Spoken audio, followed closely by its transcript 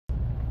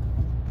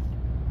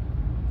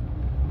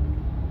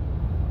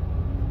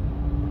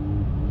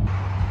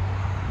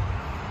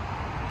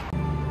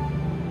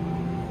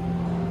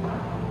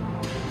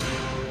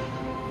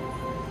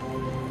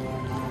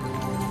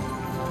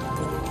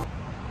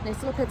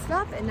little pit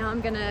stop, and now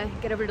I'm gonna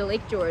get over to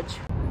Lake George.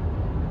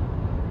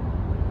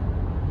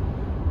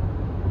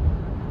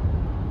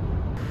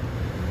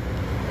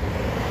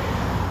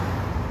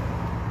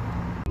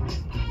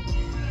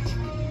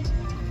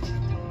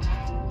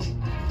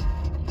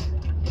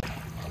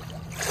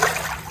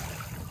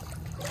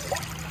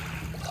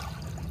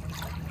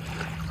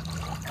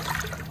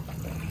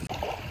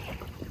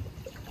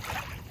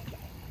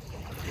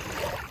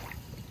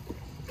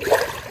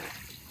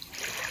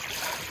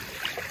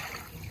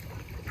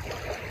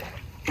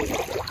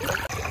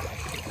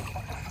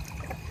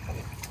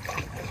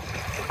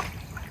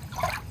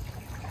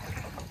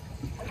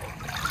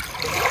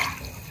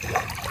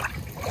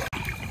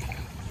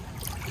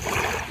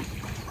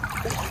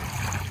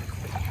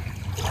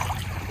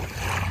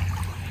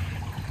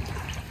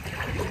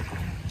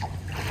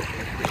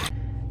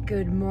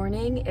 Good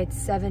morning, it's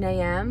 7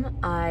 a.m.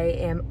 I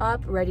am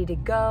up, ready to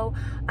go.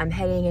 I'm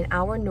heading an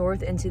hour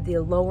north into the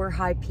lower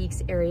high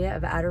peaks area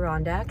of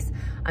Adirondacks.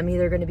 I'm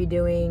either gonna be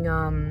doing,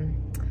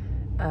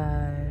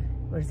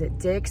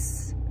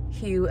 Dix,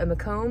 Hugh, and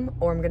Macomb,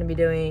 or I'm gonna be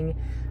doing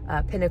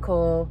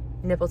Pinnacle,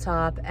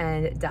 Nippletop,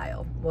 and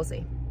Dial. We'll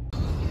see.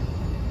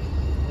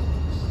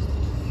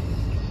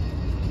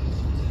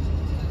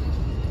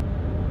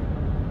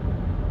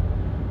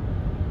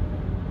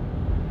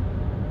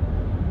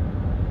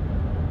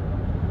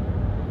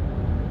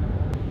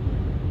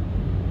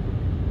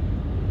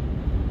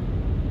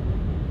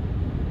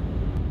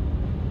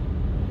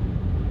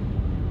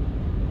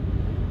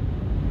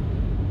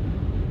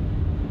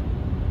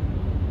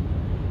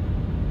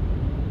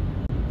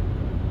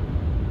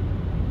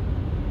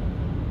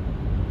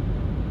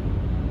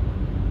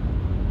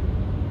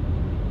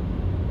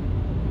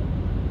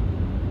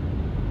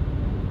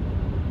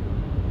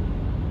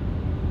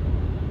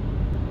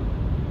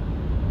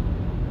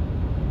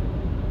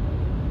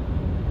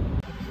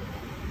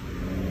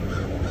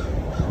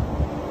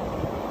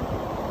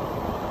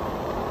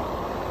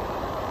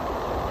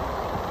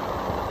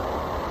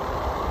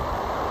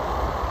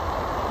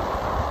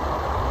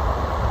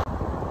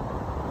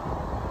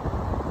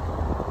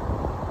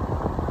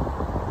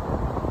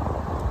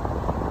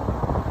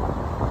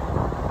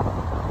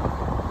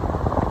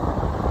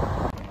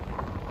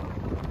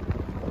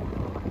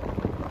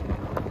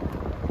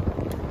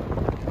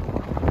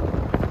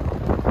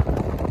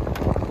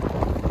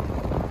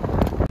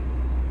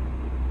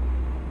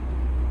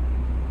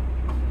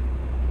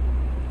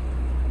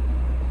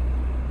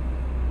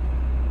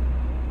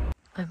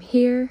 I'm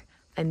here.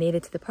 I made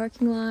it to the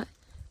parking lot.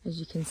 As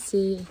you can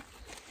see,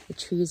 the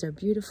trees are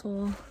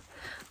beautiful. I'm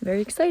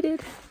very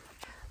excited.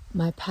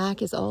 My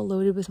pack is all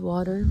loaded with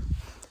water.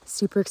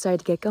 Super excited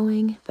to get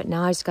going, but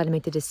now I just got to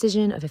make the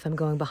decision of if I'm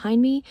going behind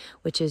me,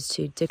 which is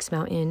to Dix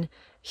Mountain,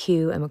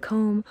 Hugh, and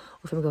Macomb,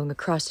 or if I'm going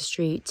across the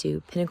street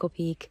to Pinnacle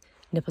Peak,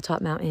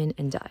 Nippletop Mountain,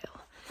 and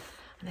Dial.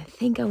 And I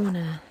think I want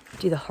to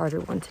do the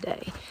harder one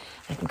today.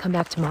 I can come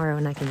back tomorrow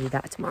and I can do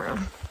that tomorrow.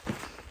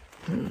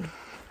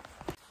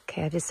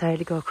 Okay, I decided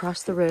to go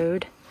across the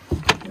road.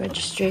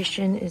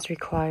 Registration is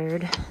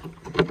required,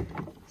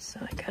 so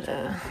I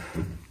gotta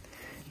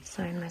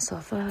sign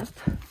myself up.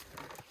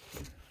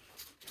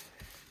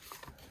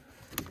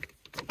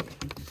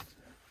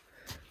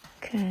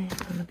 Okay,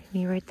 that'll be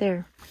me right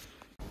there.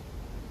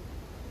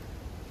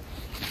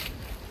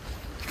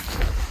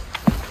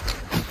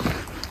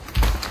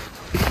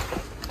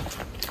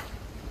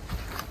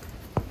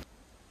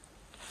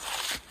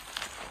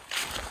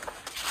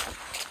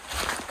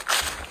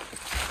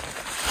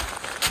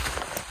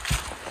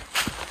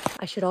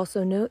 I should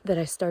also note that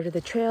I started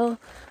the trail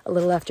a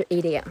little after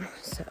 8 a.m.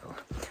 So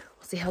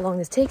we'll see how long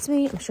this takes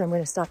me. I'm sure I'm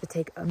going to stop to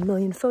take a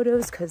million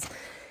photos because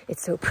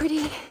it's so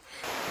pretty.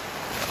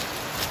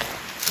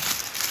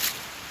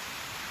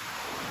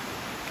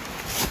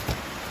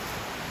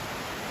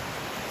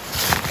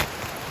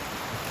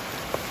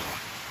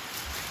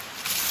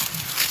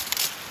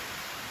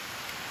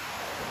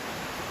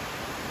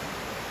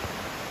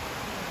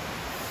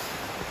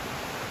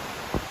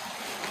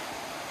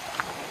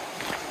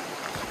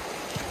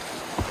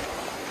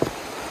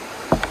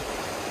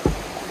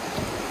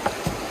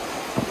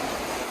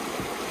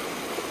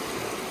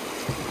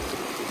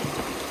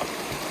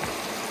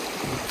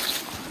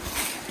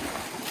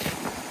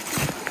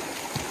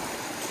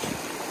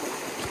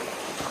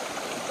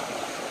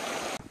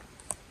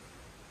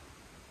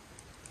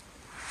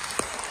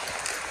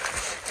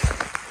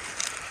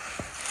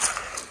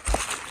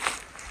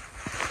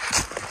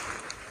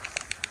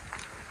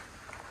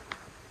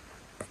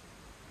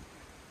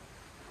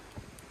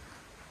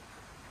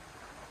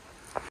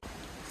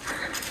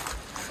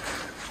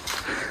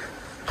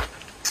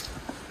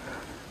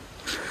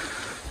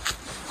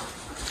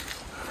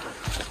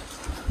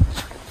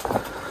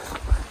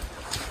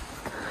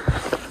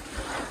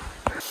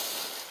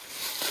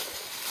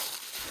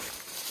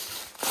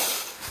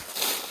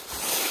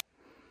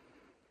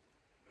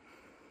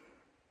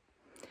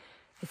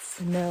 It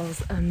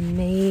smells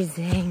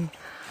amazing.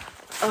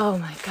 Oh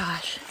my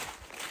gosh.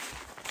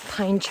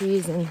 Pine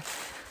trees and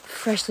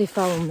freshly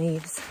fallen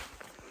leaves.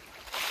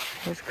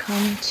 I've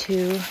come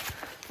to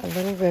a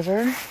little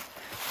river.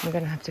 I'm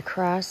gonna have to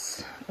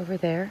cross over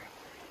there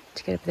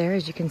to get up there.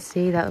 As you can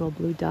see, that little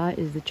blue dot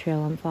is the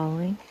trail I'm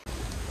following.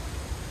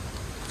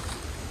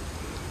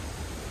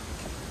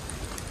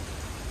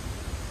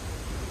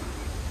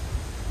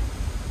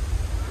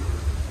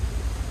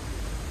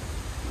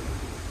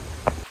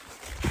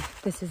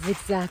 This is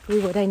exactly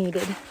what I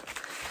needed.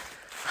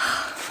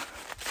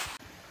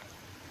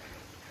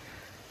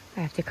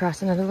 I have to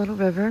cross another little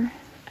river.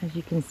 As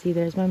you can see,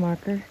 there's my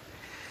marker.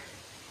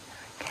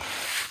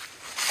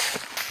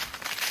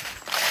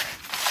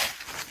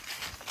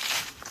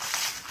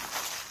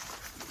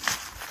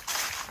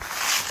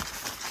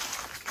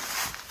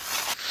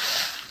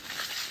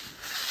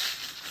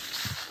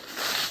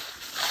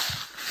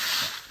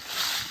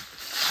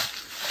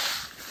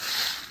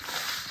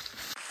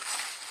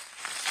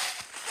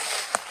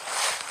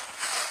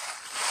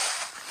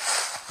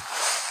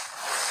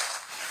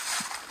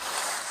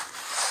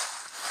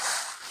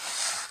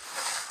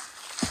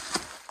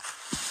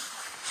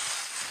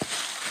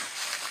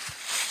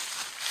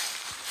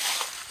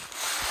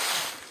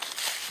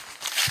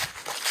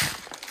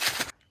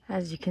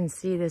 As you can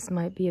see, this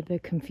might be a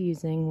bit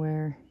confusing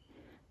where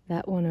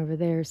that one over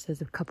there says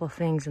a couple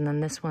things and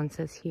then this one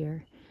says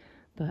here.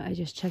 But I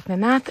just checked my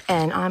map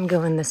and I'm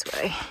going this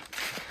way.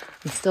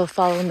 I'm still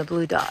following the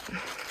blue dot.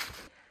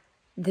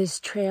 This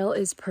trail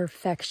is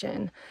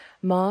perfection.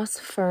 Moss,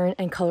 fern,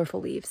 and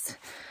colorful leaves.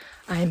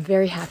 I am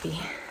very happy.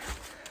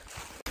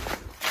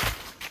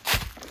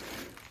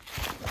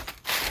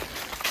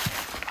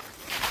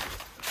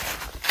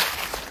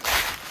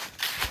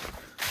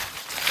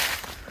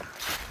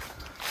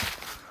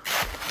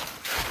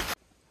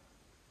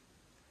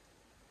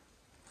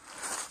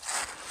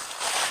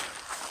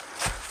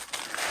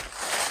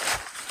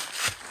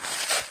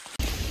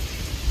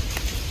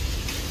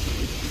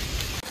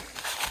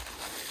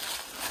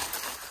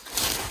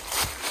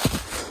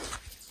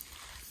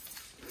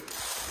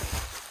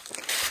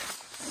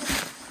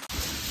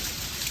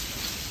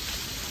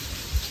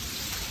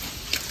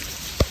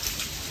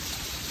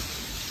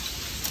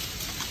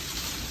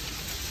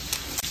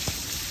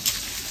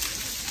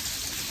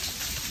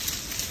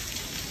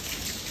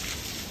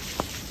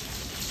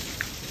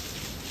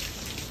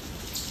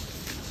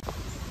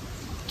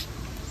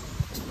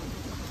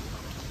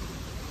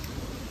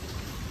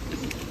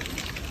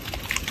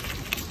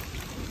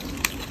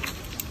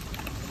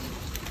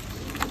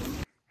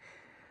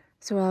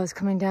 So while I was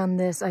coming down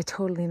this, I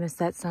totally missed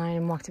that sign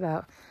and walked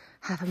about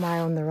half a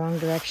mile in the wrong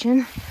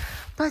direction.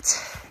 But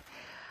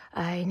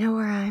I know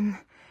where I'm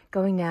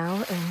going now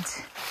and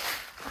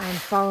I'm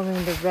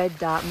following the red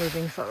dot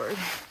moving forward.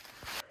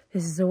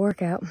 This is a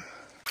workout.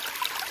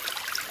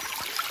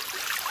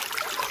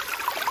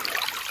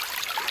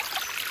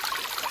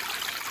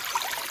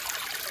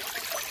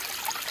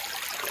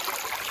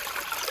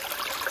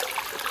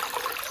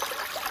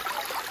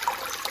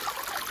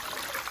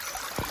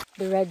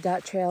 The red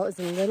dot trail is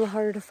a little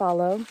harder to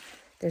follow.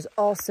 There's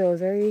also a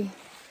very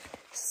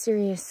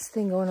serious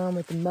thing going on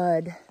with the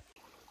mud.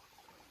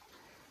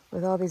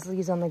 With all these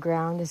leaves on the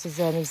ground, this is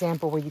an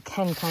example where you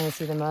can kind of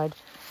see the mud.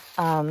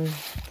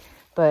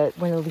 But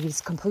when the leaves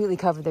completely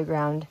cover the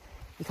ground,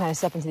 you kind of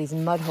step into these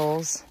mud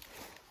holes.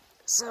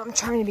 So I'm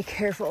trying to be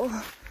careful.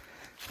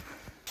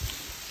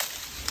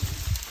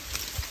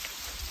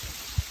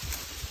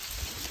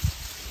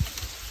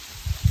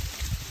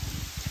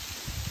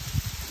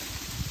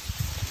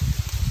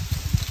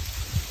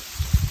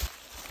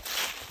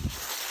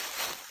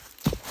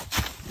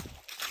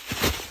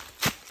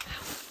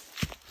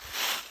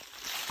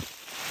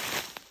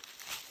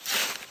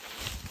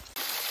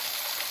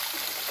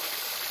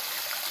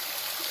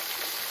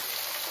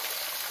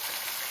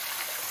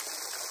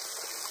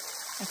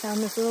 I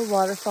found this little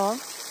waterfall.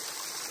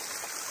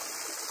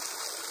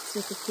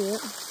 Super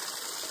cute.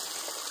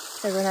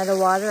 If I run out of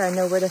water, I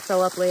know where to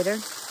fill up later.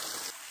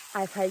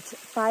 I've hiked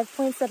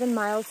 5.7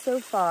 miles so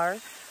far.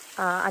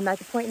 I'm at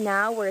the point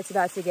now where it's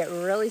about to get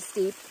really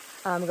steep.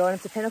 I'm going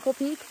up to Pinnacle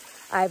Peak.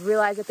 I've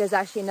realized that there's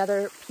actually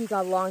another peak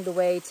along the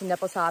way to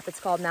Nipple Top. It's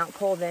called Mount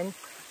Colvin.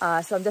 So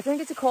I'm definitely gonna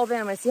get to Colvin.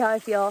 I'm gonna see how I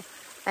feel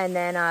and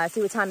then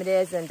see what time it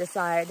is and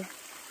decide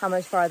how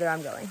much farther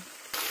I'm going.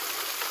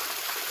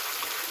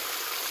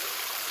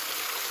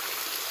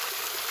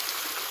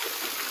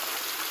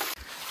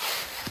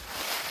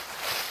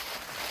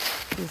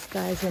 These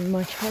guys are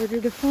much harder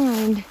to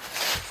find.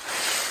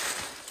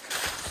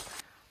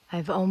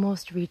 I've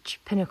almost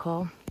reached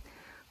Pinnacle.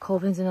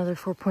 Colvin's another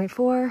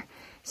 4.4.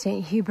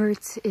 St.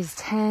 Hubert's is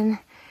 10.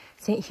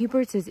 St.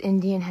 Hubert's is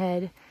Indian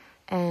Head.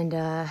 And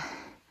I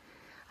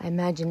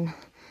imagine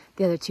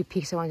the other two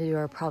peaks I want to do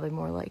are probably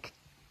more like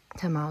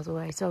 10 miles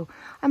away. So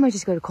I might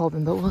just go to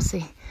Colvin, but we'll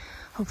see.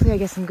 Hopefully I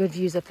get some good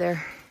views up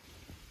there.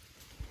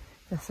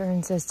 The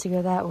fern says to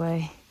go that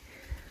way,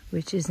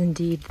 which is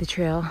indeed the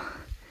trail.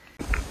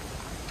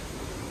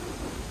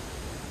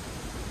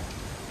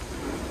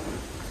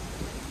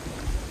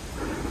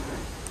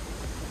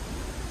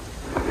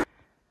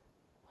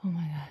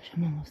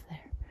 I'm almost there.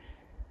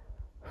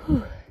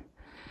 Whew.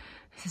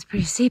 This is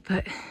pretty steep,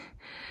 but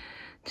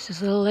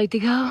just a little leg to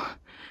go.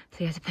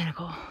 to get to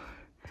Pinnacle.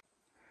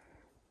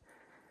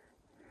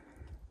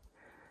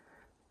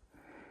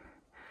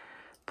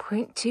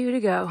 .2 to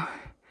go.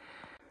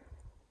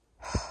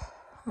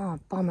 Oh,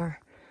 bummer.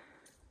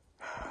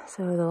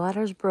 So the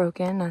ladder's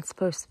broken. Not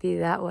supposed to be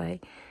that way.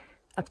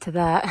 Up to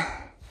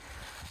that.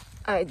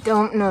 I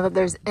don't know that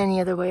there's any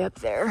other way up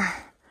there.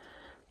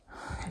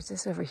 There's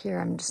this over here.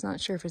 I'm just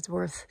not sure if it's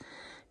worth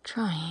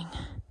trying.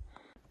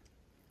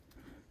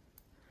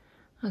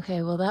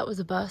 Okay, well that was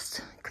a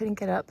bust. Couldn't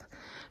get up.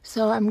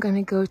 So I'm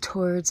gonna go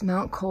towards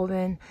Mount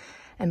Colvin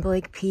and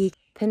Blake Peak.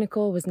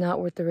 Pinnacle was not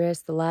worth the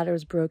risk. The ladder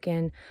was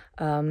broken.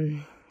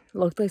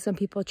 Looked like some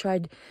people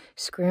tried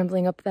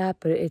scrambling up that,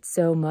 but it's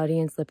so muddy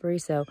and slippery,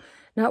 so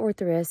not worth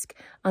the risk.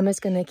 I'm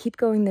just gonna keep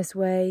going this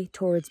way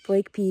towards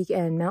Blake Peak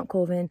and Mount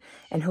Colvin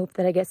and hope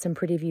that I get some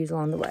pretty views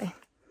along the way.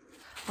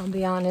 I'll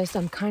be honest,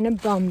 I'm kind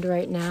of bummed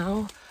right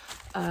now.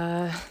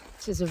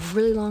 This is a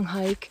really long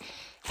hike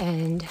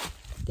and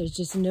there's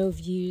just no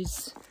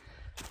views.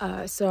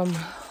 So I'm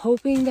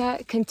hoping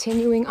that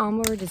continuing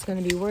onward is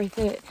gonna be worth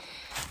it.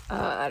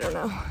 I don't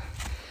know.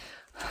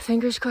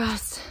 Fingers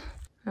crossed.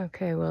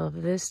 Okay, well,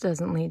 if this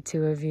doesn't lead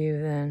to a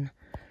view, then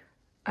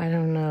I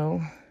don't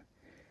know.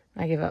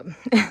 I give up.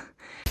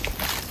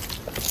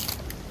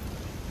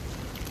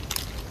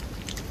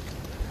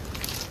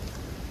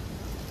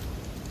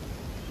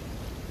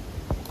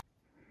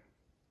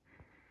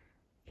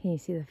 Can you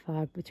see the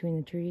fog between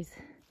the trees?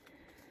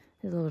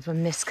 There's a little bit of a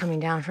mist coming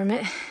down from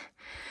it.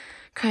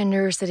 Kind of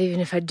nervous that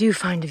even if I do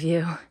find a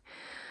view,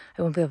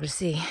 I won't be able to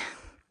see.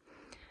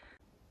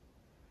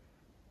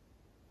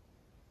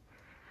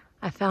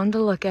 I found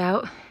a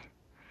lookout.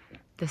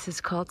 This is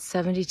called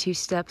 72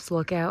 Steps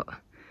Lookout.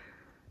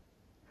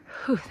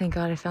 Whew, thank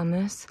God I found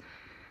this.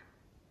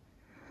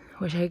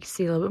 Wish I could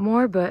see a little bit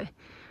more, but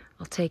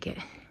I'll take it.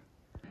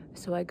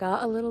 So I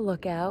got a little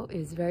lookout. It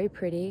was very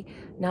pretty.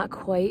 Not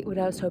quite what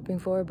I was hoping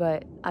for,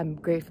 but I'm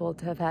grateful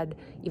to have had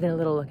even a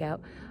little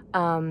lookout.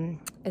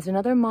 It's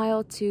another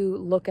mile to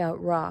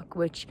Lookout Rock,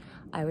 which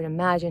I would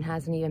imagine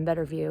has an even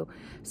better view.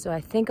 So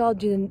I think I'll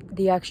do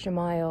the extra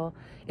mile.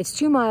 It's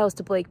 2 miles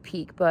to Blake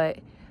Peak, but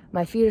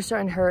my feet are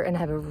starting to hurt and I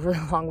have a really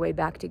long way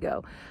back to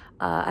go.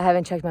 I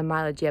haven't checked my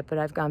mileage yet, but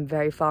I've gone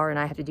very far and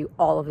I have to do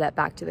all of that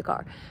back to the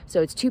car.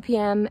 So it's 2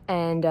 p.m.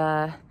 and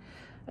I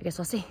guess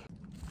I'll see.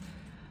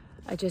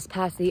 I just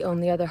passed the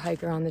only other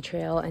hiker on the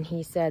trail and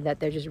he said that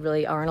there just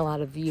really aren't a lot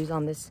of views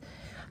on this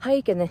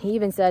hike. And then he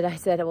even said, I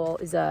said, well,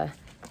 is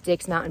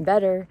Dick's Mountain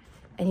better?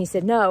 And he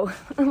said, no.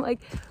 I'm like,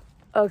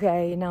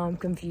 okay, now I'm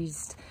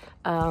confused.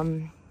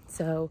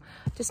 So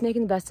just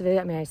making the best of it.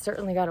 I mean, I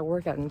certainly got a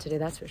workout in today,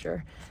 that's for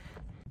sure.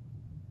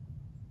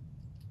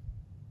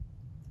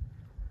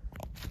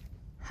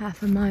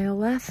 Half a mile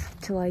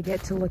left till I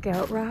get to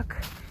Lookout Rock,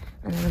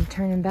 and then I'm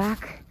turning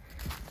back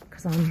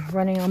because I'm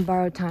running on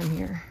borrowed time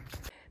here.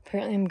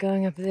 Apparently I'm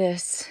going up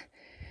this.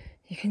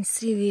 You can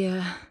see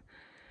the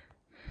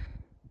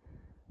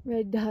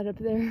red dot up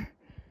there.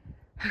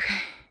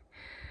 Okay,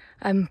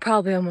 I'm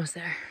probably almost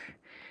there.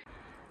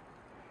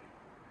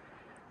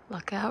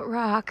 Lookout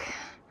Rock,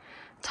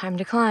 time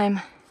to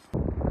climb.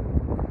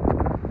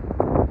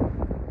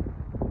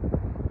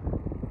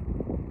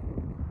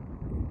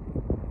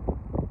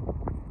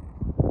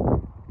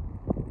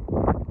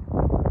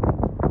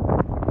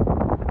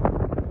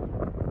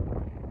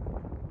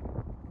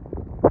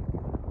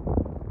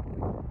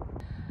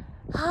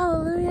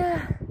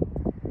 Hallelujah!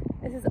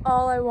 This is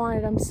all I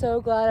wanted. I'm so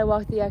glad I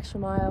walked the extra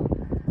mile.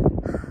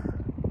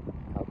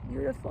 How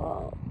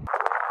beautiful.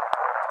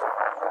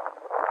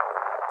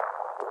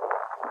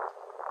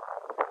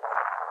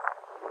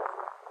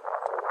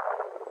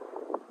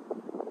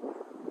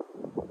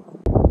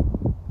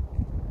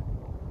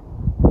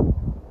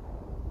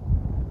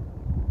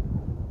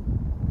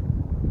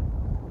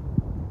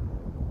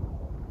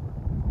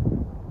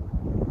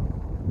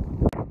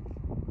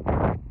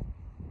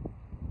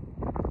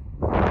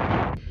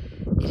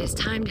 It is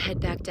time to head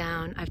back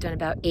down. I've done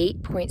about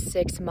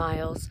 8.6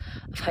 miles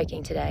of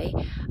hiking today.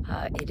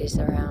 It is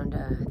around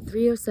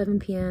 3:07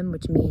 p.m.,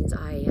 which means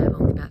I have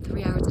only about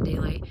 3 hours of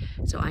daylight,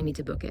 so I need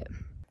to book it.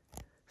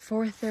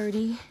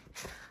 4:30,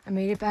 I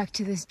made it back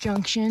to this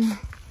junction,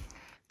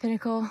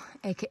 Pinnacle,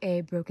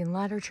 aka Broken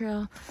Ladder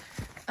Trail.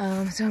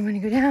 So I'm gonna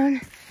go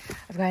down.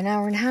 I've got an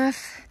hour and a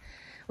half.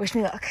 Wish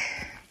me luck.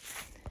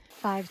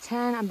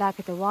 5:10, I'm back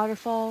at the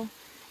waterfall.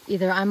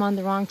 Either I'm on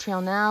the wrong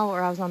trail now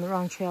or I was on the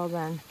wrong trail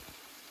then.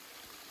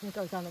 I think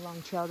I was on the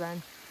wrong trail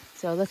then.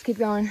 So let's keep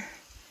going.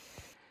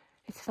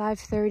 It's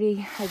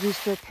 5:30. I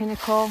reached the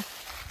Pinnacle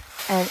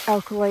and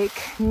Elk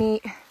Lake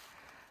meet.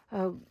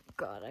 Oh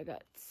God, I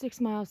got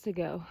 6 miles to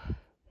go.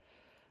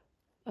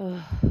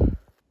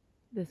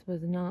 This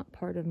was not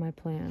part of my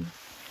plan.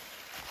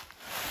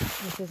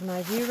 This is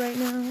my view right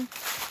now.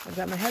 I've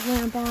got my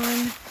headlamp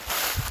on.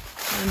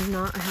 I'm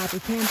not a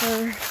happy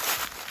camper.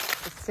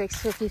 It's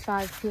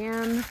 6:55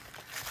 p.m.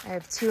 I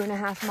have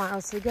 2.5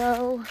 miles to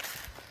go.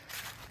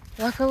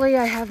 Luckily,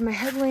 I have my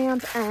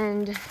headlamp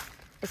and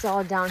it's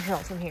all downhill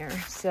from here.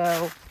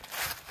 So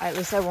at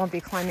least I won't be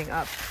climbing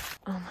up.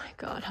 Oh my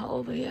God,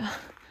 hallelujah.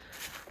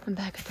 I'm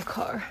back at the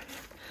car.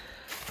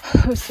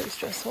 It was so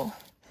stressful.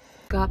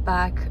 Got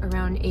back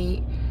around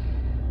 8.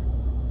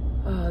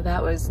 Oh,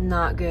 that was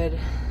not good.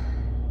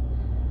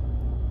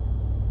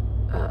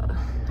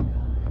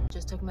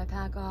 Just took my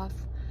pack off.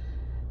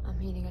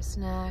 I'm eating a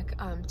snack.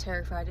 I'm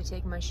terrified to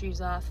take my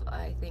shoes off.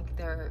 I think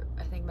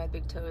my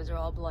big toes are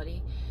all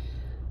bloody.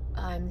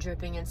 I'm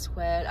dripping in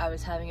sweat. I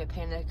was having a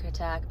panic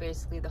attack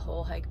basically the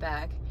whole hike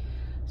back.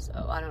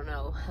 So I don't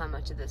know how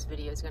much of this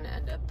video is gonna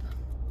end up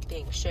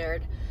being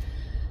shared.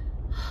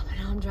 But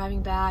now I'm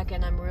driving back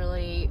and I'm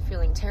really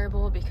feeling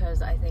terrible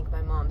because I think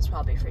my mom's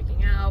probably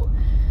freaking out.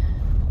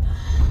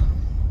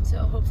 So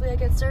hopefully I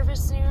get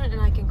service soon and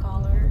I can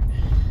call her.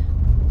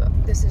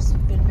 But this has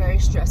been very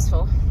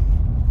stressful.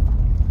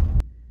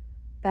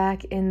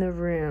 Back in the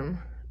room.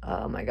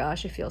 Oh my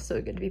gosh, it feels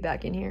so good to be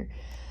back in here.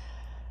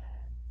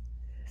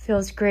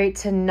 Feels great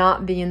to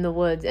not be in the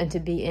woods and to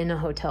be in a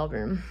hotel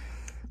room.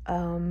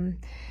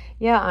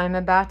 Yeah, I'm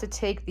about to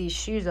take these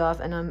shoes off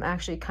and I'm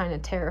actually kind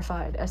of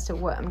terrified as to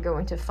what I'm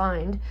going to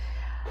find.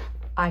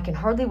 I can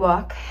hardly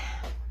walk.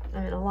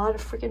 I'm in a lot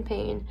of freaking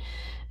pain.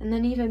 And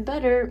then even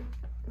better,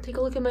 take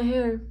a look at my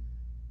hair.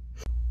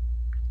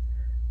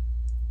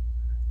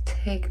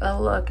 Take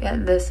a look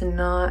at this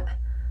knot.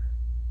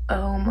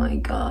 Oh my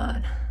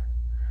God.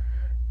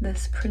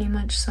 This pretty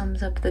much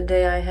sums up the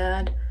day I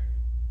had.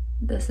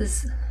 This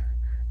is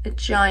a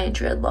giant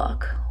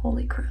dreadlock.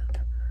 Holy crap.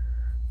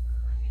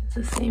 It's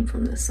the same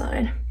from this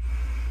side.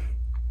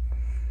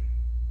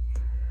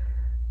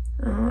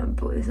 Oh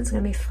boy, this is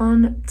gonna be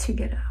fun to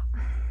get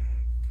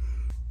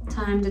out.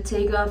 Time to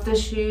take off the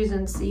shoes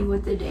and see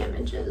what the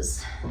damage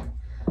is.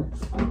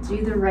 I'll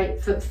do the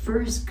right foot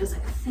first because I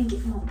think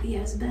it won't be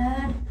as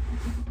bad.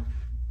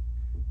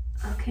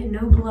 Okay,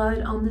 no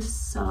blood on the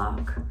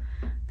sock.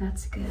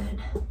 That's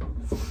good.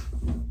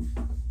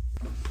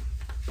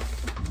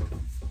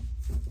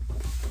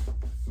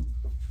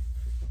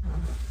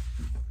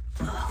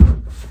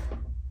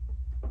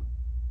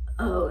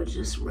 Oh, it's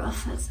just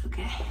rough. That's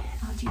okay.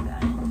 Not too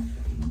bad.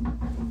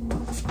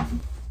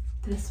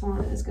 This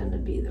one is gonna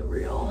be the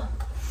real,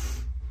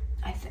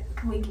 I think.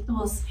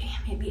 We'll see.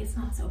 Maybe it's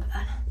not so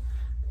bad.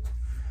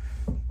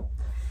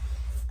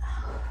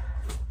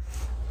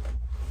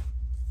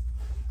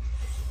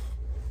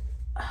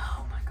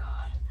 Oh my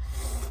God.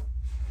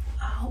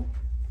 Oh.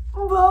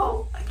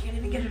 Whoa. I can't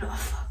even get it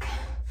off. Fuck.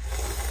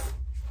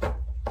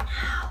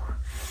 Ow.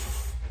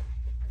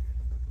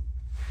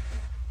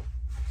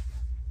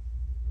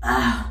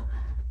 Ow.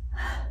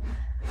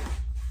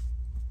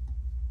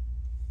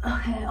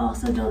 Okay, I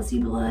also don't see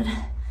blood,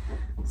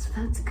 so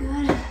that's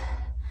good.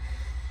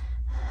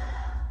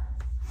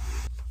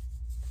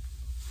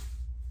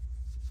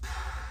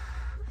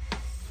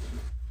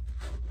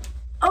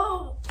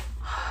 Oh!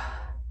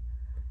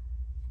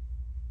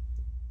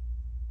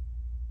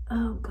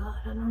 Oh God,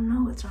 I don't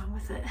know what's wrong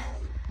with it.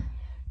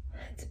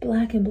 It's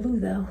black and blue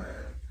though.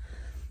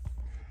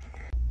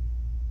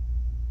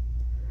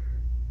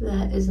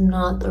 That is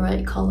not the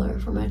right color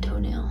for my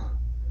toenail.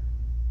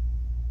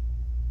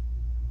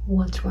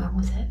 What's wrong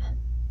with it?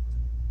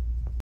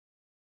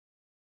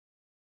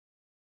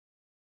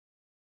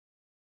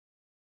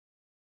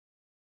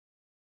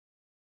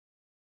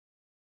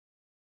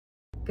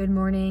 Good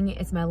morning.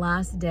 It's my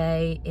last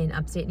day in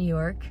upstate New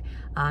York.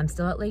 I'm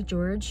still at Lake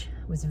George.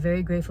 Was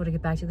very grateful to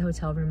get back to the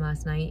hotel room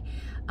last night.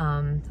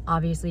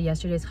 Obviously,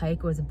 yesterday's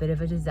hike was a bit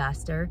of a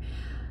disaster.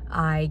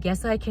 I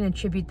guess I can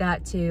attribute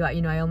that to,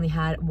 I only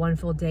had one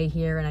full day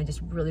here and I just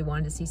really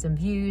wanted to see some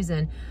views.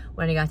 And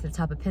when I got to the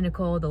top of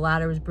Pinnacle, the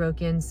ladder was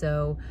broken.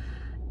 So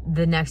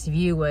the next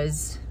view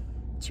was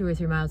 2 or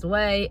 3 miles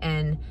away.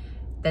 And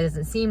that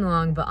doesn't seem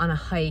long, but on a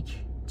hike,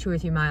 2 or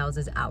 3 miles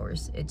is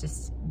hours. It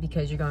just,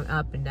 because you're going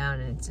up and down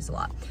and it's just a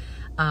lot.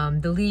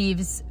 The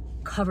leaves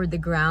covered the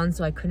ground,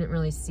 so I couldn't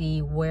really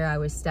see where I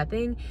was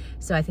stepping.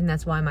 So I think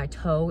that's why my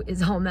toe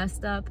is all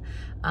messed up.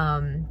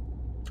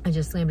 I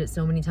just slammed it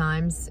so many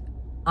times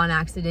on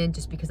accident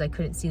just because I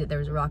couldn't see that there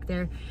was a rock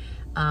there.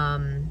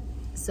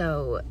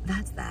 So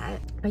that's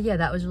that. But yeah,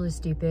 that was really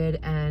stupid.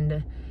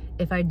 And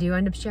if I do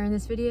end up sharing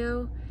this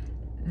video,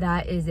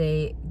 that is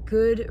a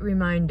good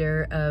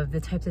reminder of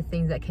the types of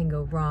things that can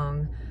go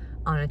wrong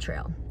on a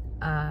trail.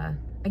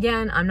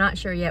 Again, I'm not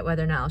sure yet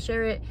whether or not I'll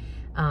share it,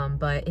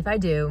 but if I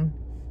do,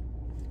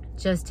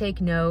 just take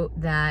note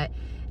that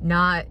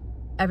not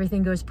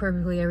everything goes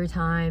perfectly every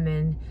time,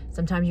 and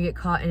sometimes you get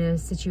caught in a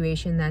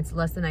situation that's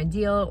less than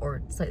ideal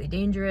or slightly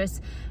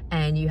dangerous,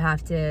 and you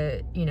have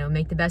to,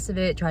 make the best of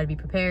it, try to be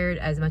prepared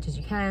as much as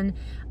you can.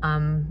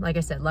 Like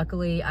I said,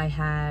 luckily I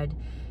had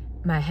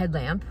my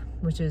headlamp,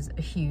 which is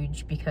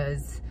huge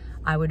because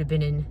I would have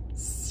been in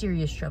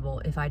serious trouble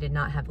if I did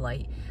not have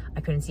light.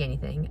 I couldn't see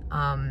anything.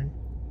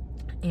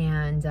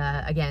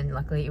 Again,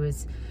 luckily it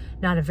was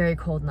not a very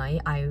cold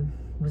night. I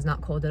was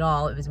not cold at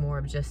all. It was more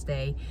of just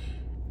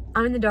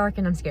I'm in the dark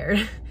and I'm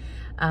scared.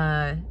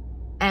 And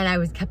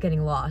I kept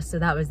getting lost. So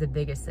that was the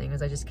biggest thing,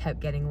 was I just kept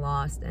getting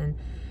lost. And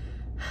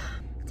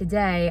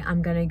today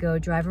I'm gonna go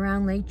drive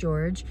around Lake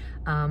George.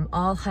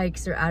 All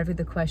hikes are out of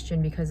the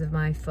question because of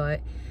my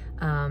foot.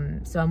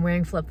 So I'm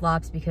wearing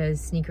flip-flops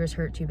because sneakers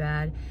hurt too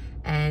bad.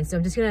 And so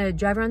I'm just gonna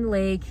drive around the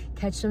lake,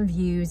 catch some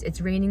views.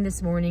 It's raining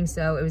this morning,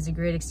 so it was a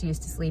great excuse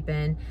to sleep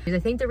in. I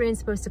think the rain's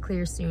supposed to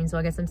clear soon, so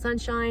I'll get some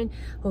sunshine,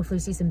 hopefully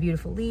see some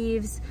beautiful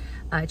leaves,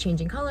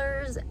 changing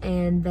colors,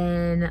 and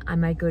then I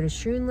might go to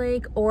Shroon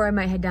Lake, or I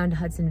might head down to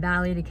Hudson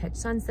Valley to catch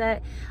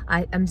sunset.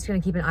 I'm just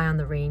gonna keep an eye on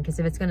the rain, because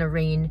if it's gonna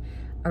rain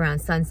around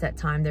sunset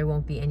time, there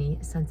won't be any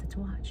sunset to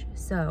watch.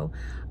 So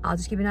I'll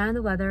just keep an eye on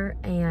the weather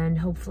and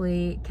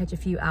hopefully catch a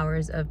few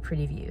hours of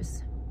pretty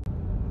views.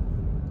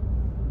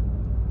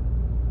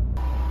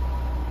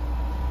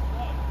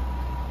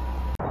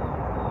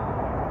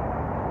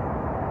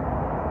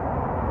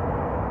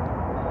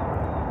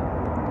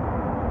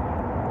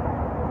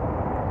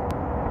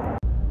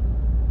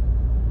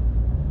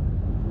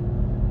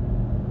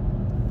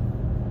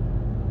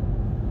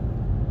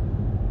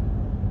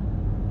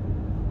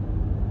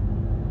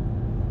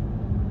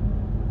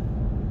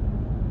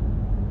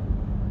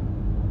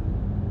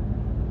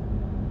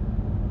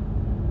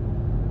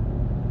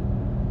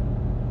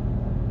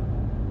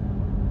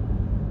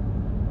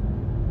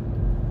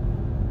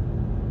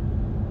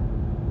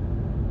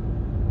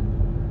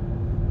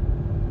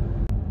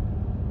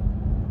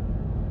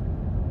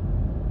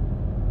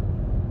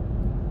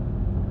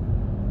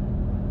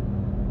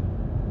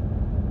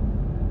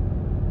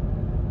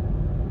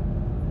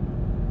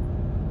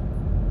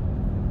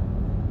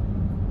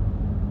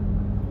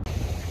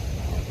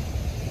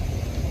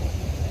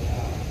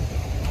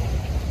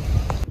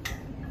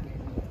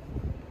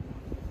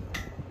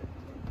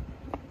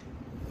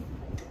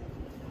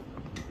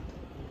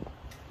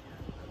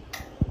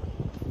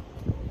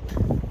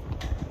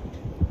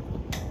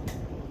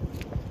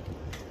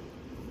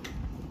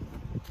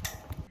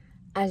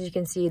 As you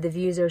can see, the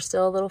views are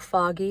still a little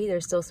foggy.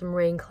 There's still some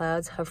rain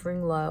clouds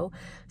hovering low.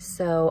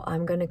 So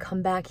I'm gonna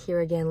come back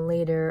here again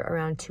later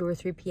around 2 or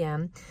 3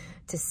 p.m.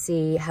 to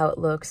see how it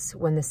looks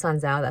when the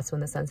sun's out. That's when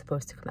the sun's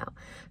supposed to come out.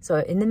 So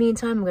in the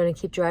meantime, I'm gonna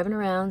keep driving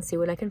around, see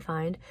what I can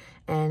find,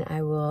 and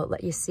I will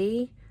let you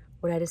see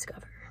what I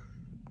discover.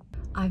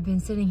 I've been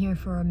sitting here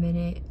for a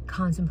minute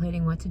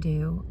contemplating what to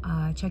do,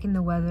 checking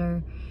the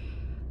weather.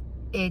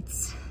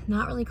 It's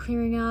not really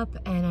clearing up,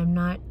 and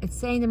it's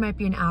saying there might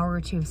be an hour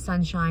or two of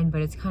sunshine,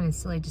 but it's kind of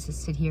silly just to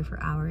sit here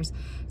for hours.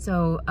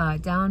 So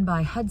down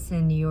by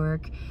Hudson, New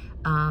York,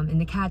 in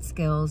the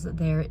Catskills,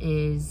 there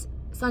is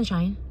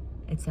sunshine,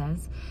 it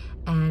says.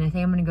 And I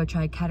think I'm gonna go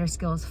try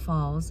Catskills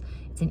Falls.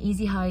 It's an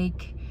easy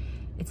hike,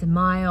 it's a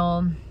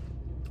mile.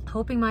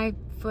 Hoping my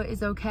foot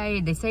is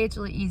okay. They say it's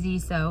really easy,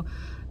 so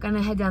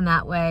gonna head down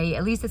that way.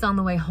 At least it's on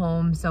the way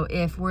home, so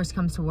if worse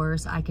comes to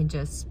worse, I can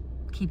just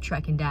keep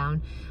trekking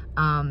down.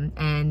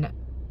 And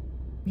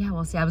yeah,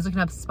 we'll see. I was looking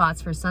up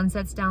spots for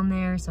sunsets down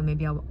there, so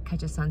maybe I'll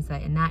catch a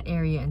sunset in that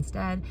area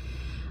instead.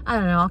 I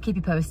don't know, I'll keep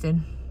you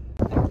posted.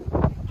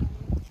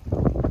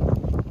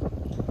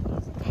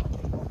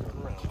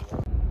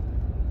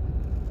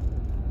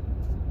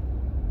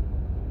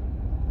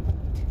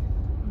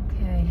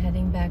 Okay,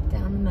 heading back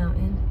down the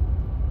mountain.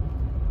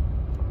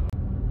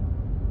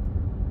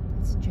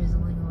 It's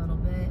drizzling a little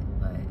bit,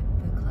 but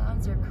the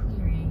clouds are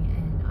clearing,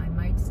 and I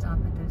might stop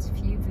at those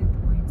few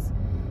viewpoints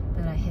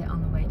that I hit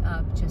on the way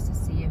up just to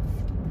see if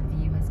the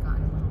view has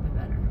gotten a little bit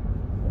better.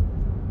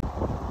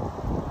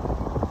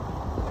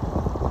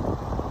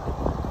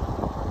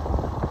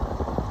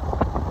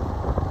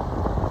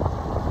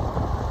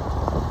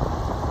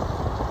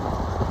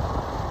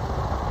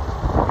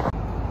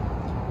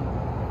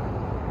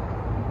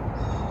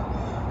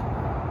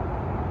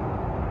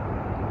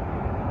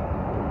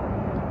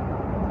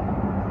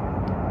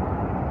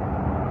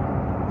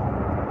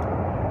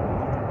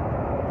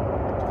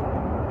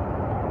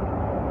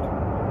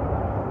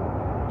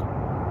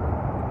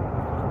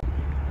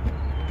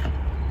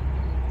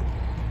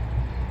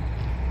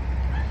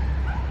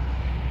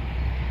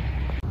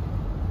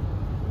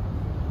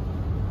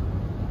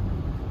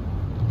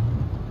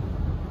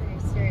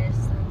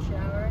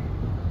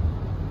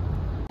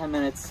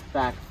 Minutes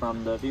back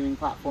from the viewing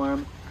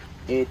platform.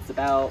 It's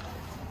about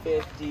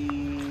 50 to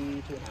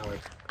an hour.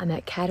 I'm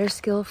at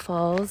Catskill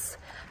Falls.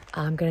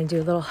 I'm gonna do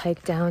a little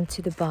hike down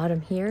to the bottom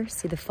here,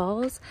 see the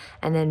falls,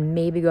 and then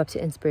maybe go up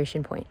to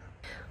Inspiration Point.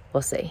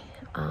 We'll see.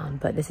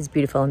 But this is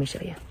beautiful. Let me show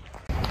you.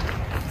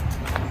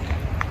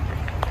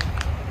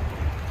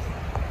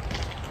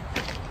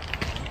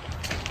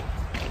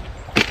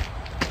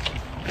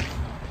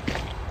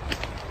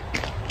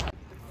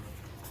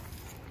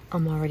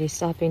 I'm already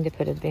stopping to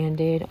put a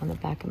band-aid on the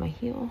back of my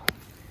heel.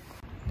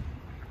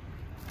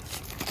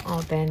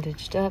 All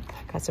bandaged up.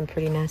 Got some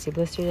pretty nasty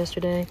blisters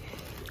yesterday.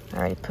 I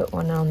already put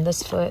one on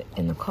this foot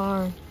in the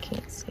car.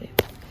 Can't see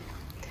it.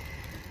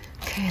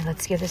 Okay,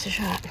 let's give this a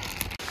shot.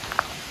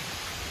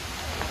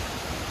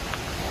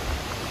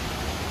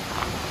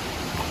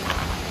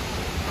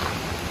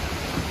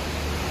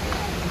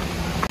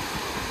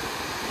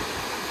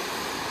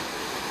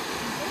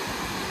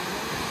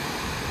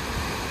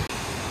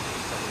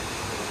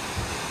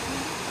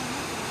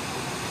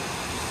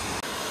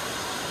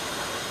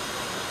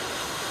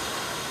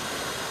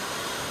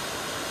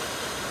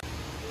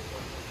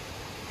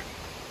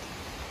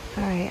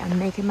 All right, I'm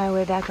making my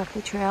way back up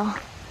the trail.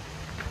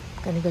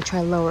 I'm gonna go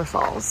try Lower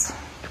Falls.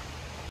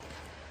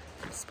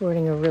 I'm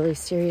sporting a really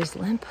serious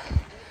limp.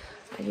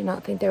 I do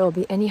not think there will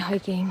be any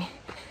hiking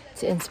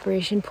to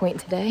Inspiration Point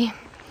today.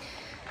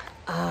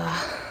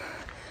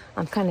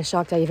 I'm kind of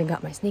shocked I even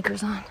got my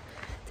sneakers on,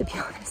 to be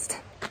honest.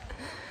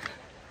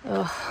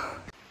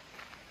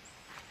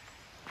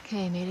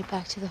 Okay, made it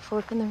back to the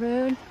fork in the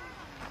road.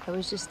 I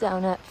was just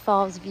down at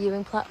Falls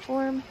viewing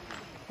platform,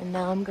 and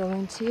now I'm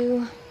going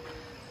to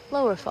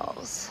Lower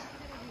Falls.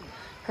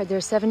 Heard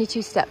there's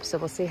 72 steps, so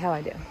we'll see how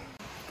I do.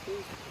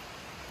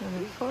 On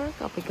the fork,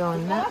 I'll be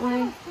going that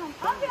way.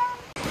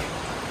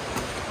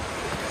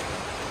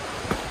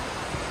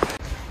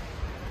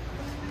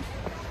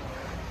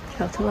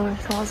 Trail to Lower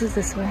Falls is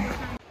this way.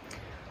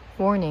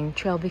 Warning,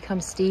 trail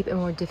becomes steep and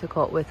more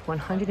difficult with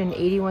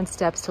 181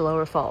 steps to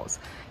Lower Falls.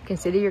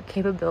 Consider your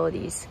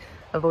capabilities,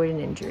 avoid an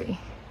injury.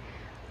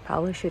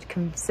 Probably should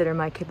consider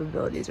my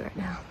capabilities right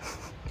now.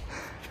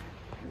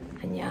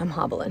 And yeah, I'm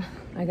hobbling.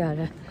 I got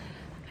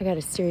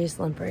a serious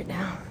limp right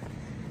now.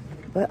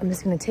 But I'm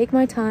just gonna take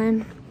my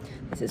time.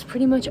 This is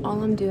pretty much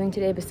all I'm doing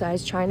today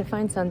besides trying to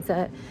find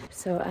sunset.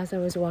 So as I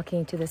was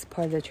walking to this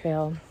part of the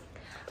trail,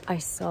 I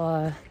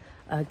saw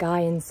a guy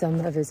and some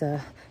of his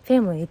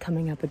family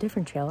coming up a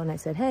different trail, and I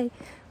said, hey,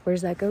 where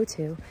does that go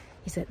to?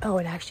 He said, oh,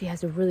 it actually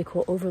has a really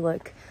cool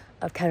overlook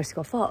of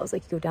Katuskill Falls.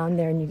 Like, you go down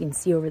there and you can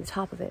see over the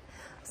top of it.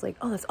 I was like,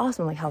 oh, that's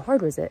awesome. Like, how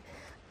hard was it?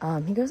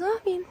 He goes, oh,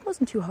 I mean, it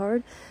wasn't too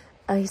hard.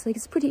 He's like,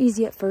 it's pretty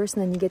easy at first,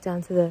 and then you get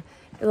down to a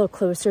little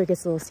closer, it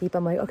gets a little steep.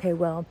 I'm like, okay,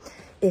 well,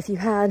 if you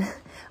had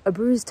a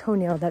bruised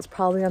toenail that's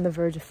probably on the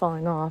verge of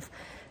falling off,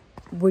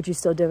 would you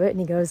still do it? And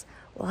he goes,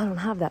 well, I don't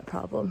have that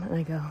problem. And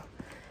I go,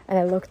 and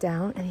I look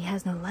down and he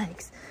has no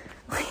legs.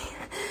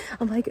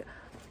 I'm like,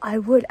 I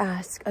would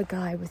ask a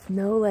guy with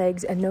no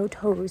legs and no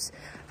toes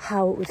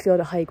how it would feel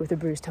to hike with a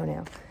bruised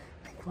toenail.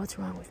 Like, what's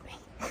wrong with me?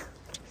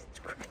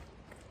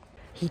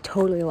 He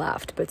totally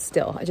laughed, but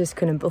still, I just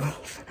couldn't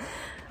believe.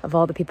 Of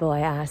all the people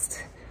I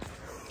asked.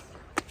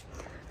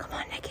 Come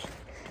on, Nikki.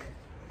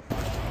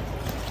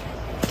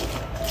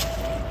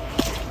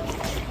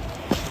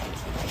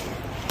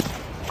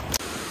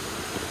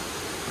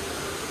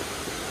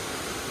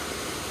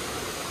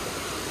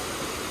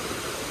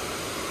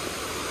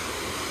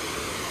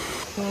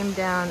 Came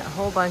down a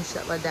whole bunch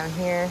that led down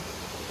here,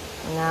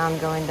 and now I'm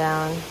going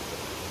down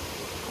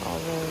all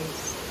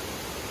those.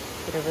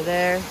 Get over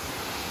there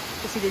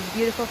to see these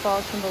beautiful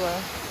falls from below.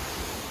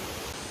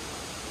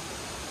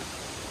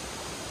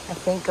 I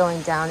think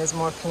going down is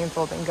more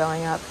painful than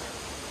going up,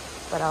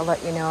 but I'll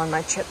let you know on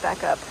my trip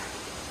back up.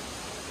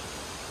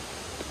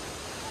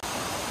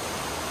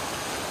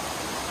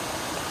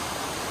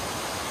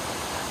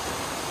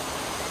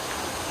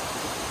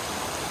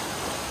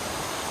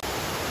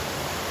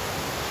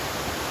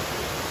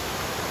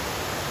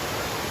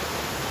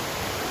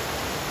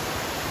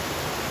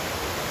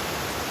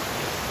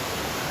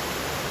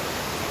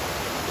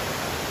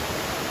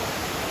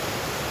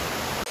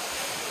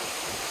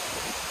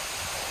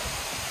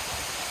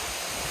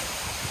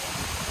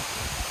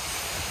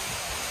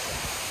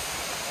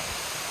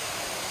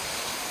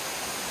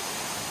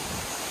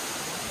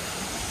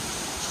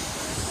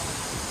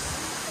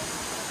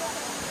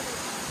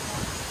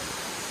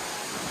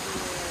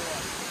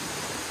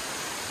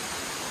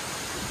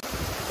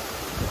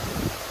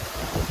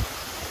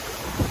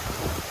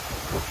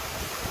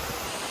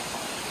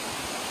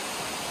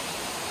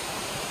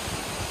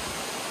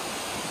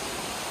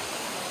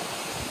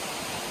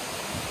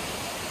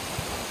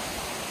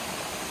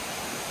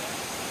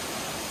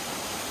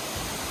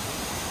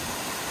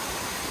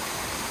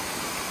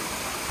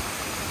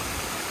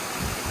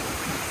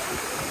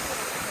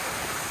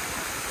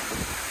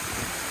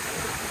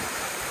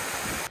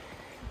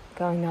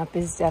 Going up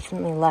is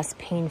definitely less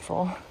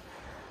painful.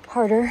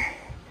 Harder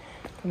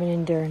from an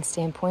endurance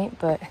standpoint,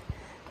 but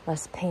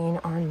less pain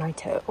on my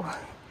toe.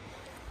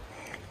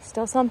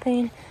 Still some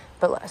pain,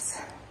 but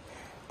less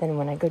than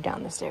when I go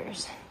down the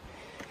stairs.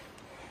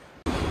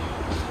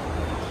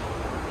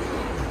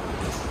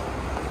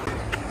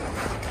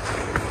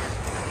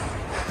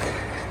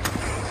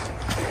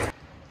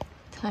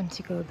 Time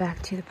to go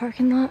back to the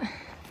parking lot.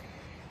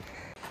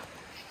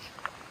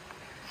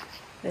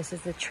 This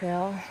is the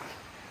trail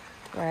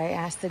where I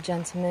asked the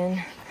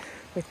gentleman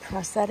with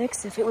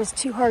prosthetics if it was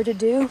too hard to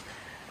do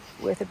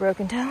with a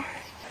broken toe.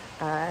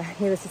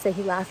 Needless to say,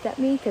 he laughed at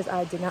me because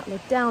I did not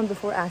look down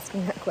before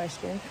asking that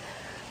question.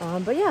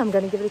 But yeah, I'm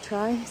gonna give it a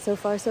try. So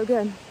far, so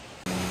good.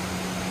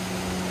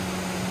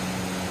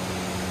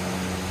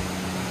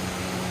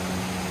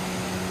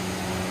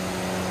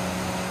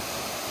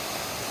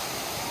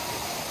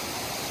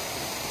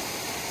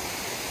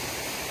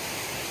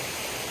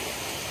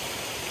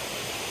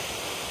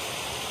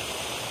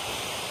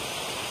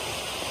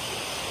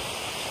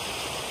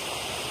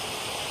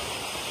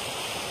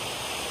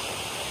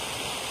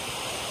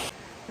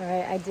 All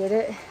right, I did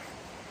it.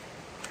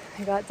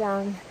 I got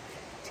down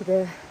to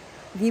the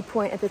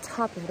viewpoint at the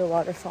top of the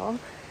waterfall.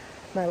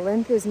 My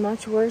limp is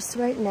much worse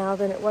right now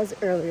than it was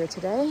earlier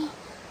today.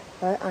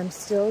 but I'm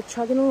still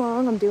chugging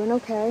along. I'm doing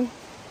okay.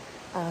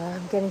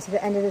 I'm getting to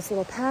the end of this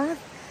little path,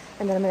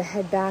 and then I'm gonna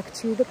head back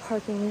to the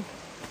parking.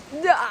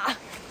 Ah!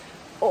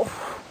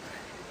 Oh,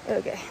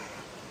 okay.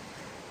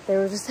 They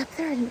were just up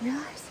there, I didn't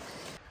realize.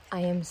 I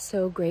am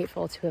so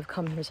grateful to have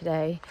come here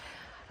today.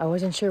 I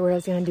wasn't sure what I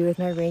was gonna do with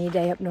my rainy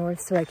day up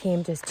north, so I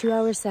came just 2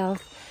 hours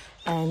south,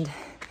 and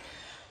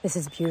this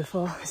is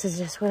beautiful. This is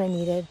just what I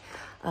needed.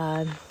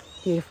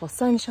 Beautiful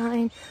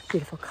sunshine,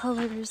 beautiful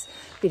colors,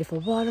 beautiful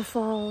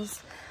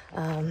waterfalls.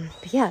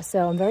 But yeah,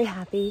 so I'm very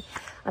happy.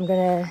 I'm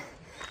gonna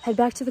head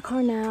back to the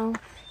car now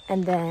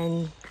and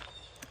then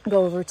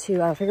go over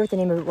to, I forget what the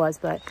name of it was,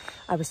 but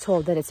I was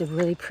told that it's a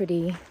really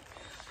pretty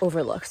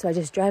overlook. So I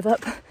just drive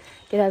up,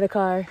 get out of the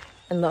car,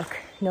 and look,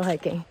 no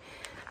hiking.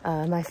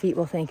 My feet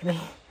will thank me.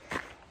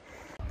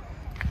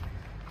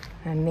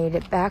 I made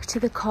it back to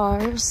the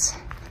cars.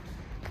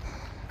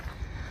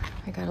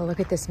 I gotta look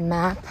at this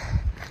map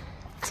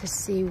to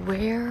see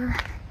where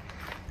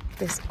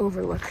this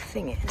overlook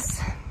thing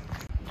is.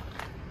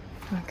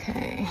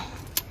 Okay,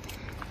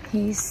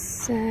 he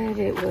said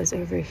it was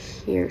over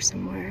here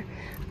somewhere.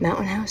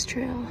 Mountain House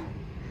Trail.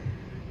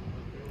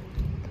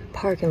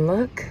 Park and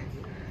look.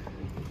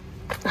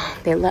 Oh,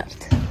 they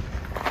left.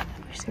 I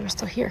wish they were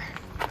still here.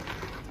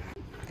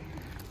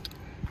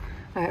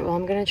 All right, well,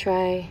 I'm gonna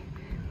try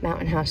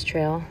Mountain House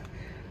Trail.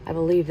 I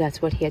believe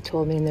that's what he had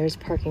told me, and there's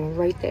parking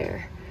right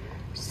there.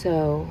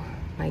 So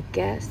my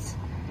guess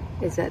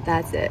is that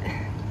that's it.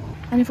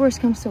 And if worse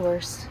comes to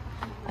worse,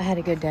 I had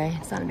a good day.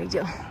 It's not a big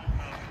deal.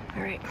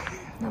 All right,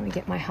 let me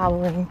get my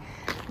hobbling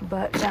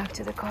butt back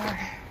to the car.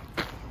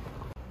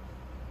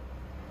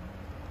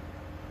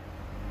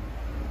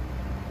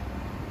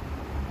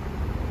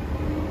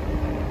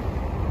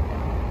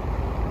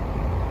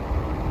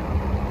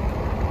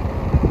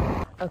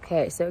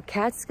 Okay, so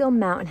Catskill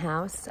Mountain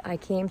House. I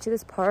came to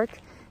this park,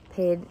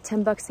 paid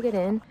 10 bucks to get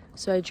in.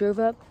 So I drove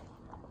up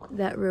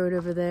that road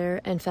over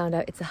there and found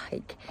out it's a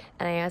hike.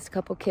 And I asked a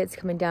couple kids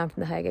coming down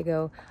from the hike, I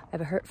go, I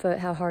have a hurt foot,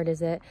 how hard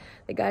is it?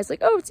 The guy's like,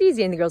 oh, it's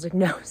easy. And the girl's like,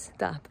 no,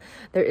 stop.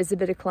 There is a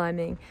bit of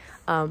climbing.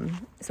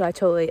 So I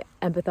totally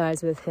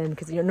empathize with him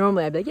because, you know,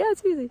 normally I'd be like, yeah,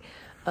 it's easy.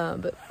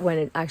 But when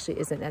it actually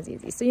isn't as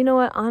easy. So you know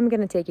what? I'm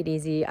going to take it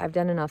easy. I've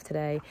done enough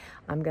today.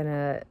 I'm going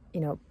to,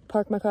 you know,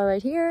 park my car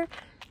right here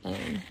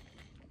and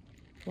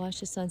watch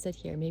the sunset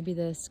here. Maybe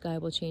the sky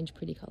will change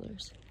pretty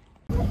colors.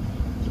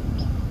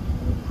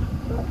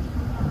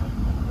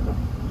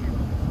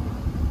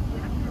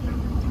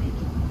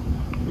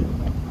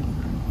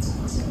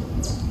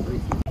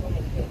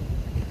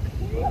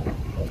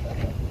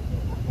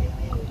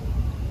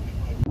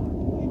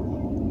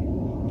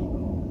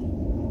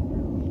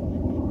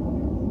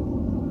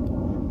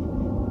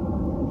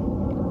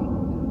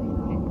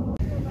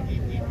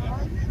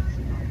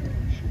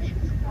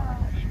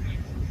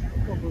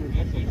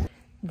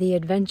 The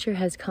adventure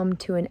has come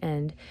to an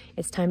end.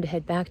 It's time to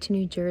head back to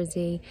New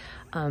Jersey,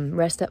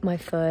 rest up my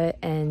foot,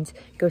 and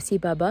go see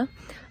Bubba.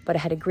 But I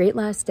had a great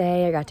last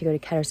day. I got to go to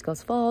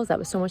Catskills Falls. That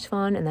was so much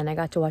fun. And then I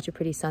got to watch a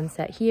pretty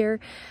sunset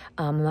here.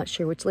 I'm not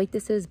sure which lake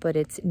this is, but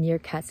it's near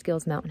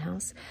Catskills Mountain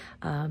House.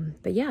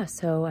 But yeah,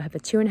 so I have a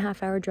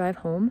 2.5 hour drive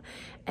home.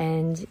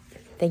 And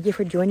thank you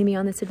for joining me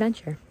on this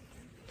adventure.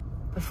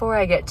 Before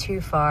I get too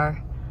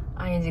far,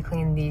 I need to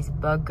clean these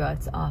bug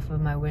guts off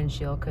of my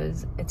windshield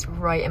because it's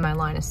right in my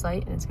line of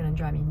sight and it's gonna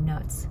drive me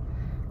nuts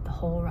the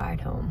whole ride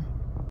home.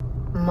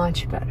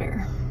 Much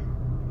better.